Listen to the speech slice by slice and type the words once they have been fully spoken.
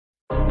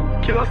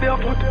Killer stay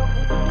afoot.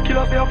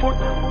 Killer stay afoot.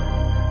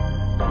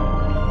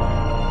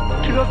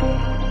 Killer.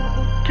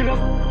 Killer.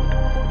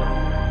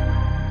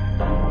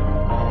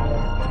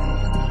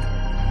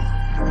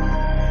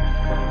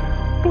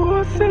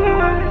 Pussy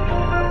life.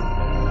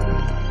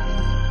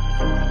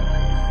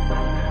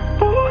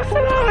 Pussy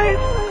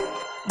life.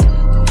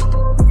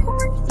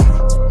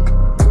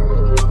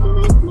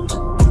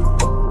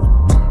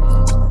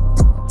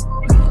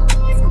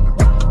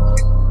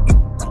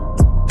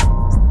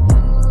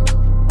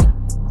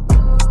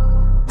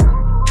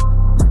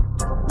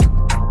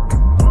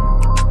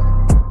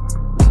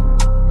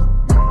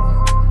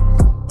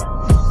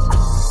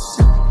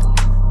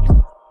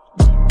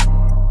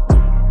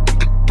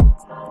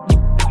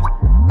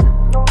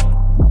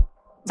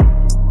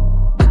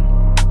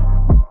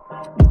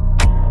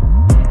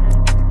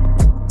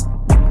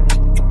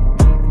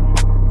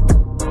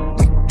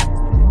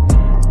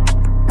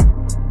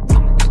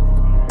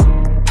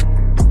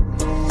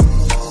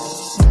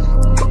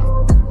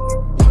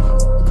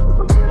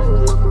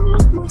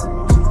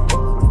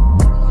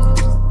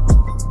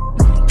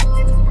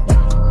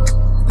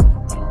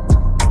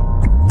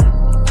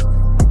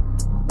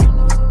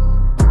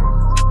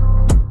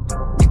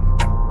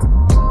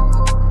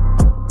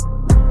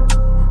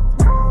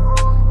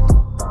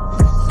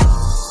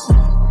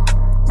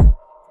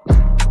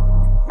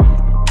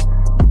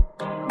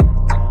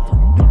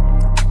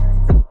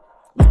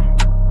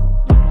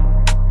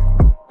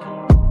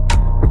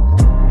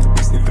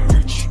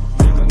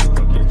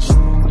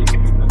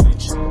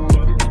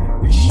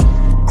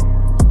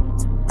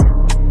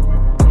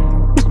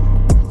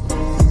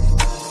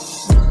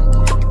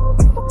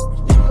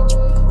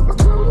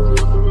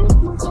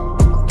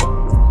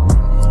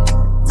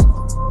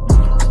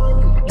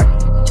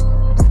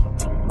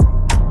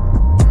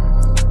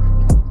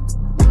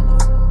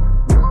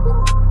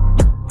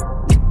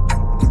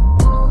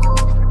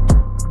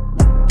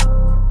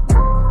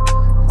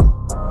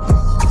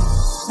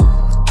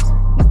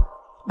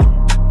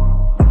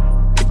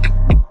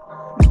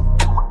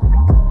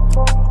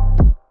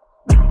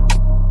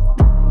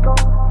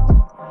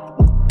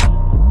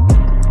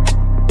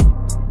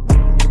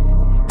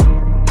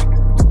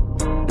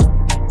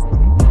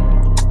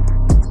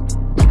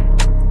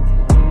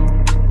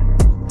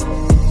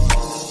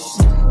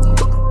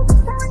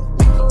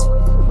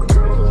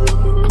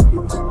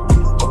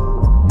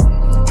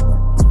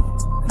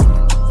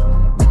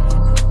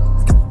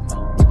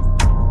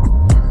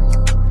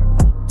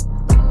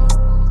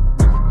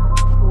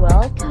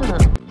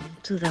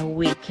 To the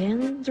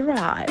weekend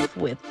drive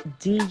with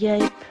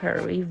DJ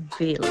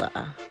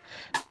Perryvilla.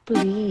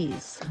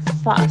 Please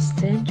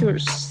fasten your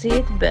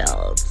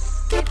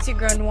seatbelts. It's your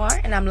girl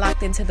Noir, and I'm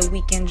locked into the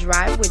weekend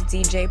drive with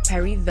DJ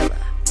Perryvilla.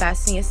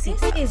 Fasten your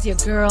seatbelts. This is your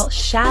girl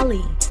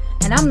Shally,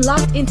 and I'm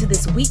locked into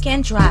this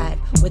weekend drive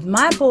with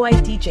my boy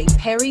DJ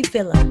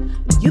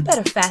Perryvilla. You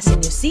better fasten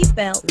your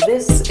seatbelt.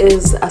 This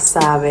is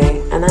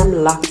Asabe, and I'm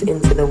locked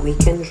into the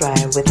weekend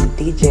drive with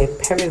DJ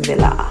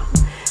Perryvilla.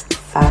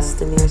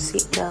 Fasten your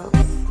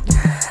seatbelts.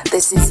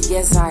 This is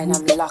Yeza, and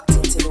I'm locked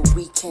into the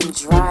weekend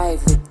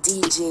drive with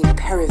DJ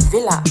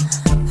Perryvilla.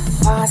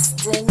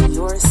 Fasten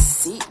your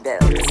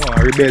seatbelts.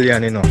 No,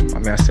 rebellion, you know. I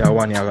mean, I say I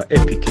want you to have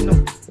epic, you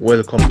know.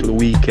 Welcome to the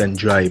weekend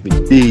drive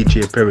with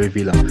DJ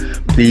Perryvilla.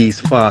 Please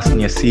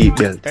fasten your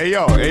seatbelt. Hey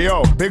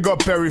yo, big up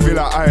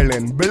Perryvilla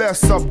Island.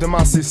 Bless up the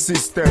massive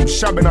system.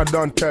 Shabina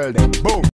don't tell them. Boom.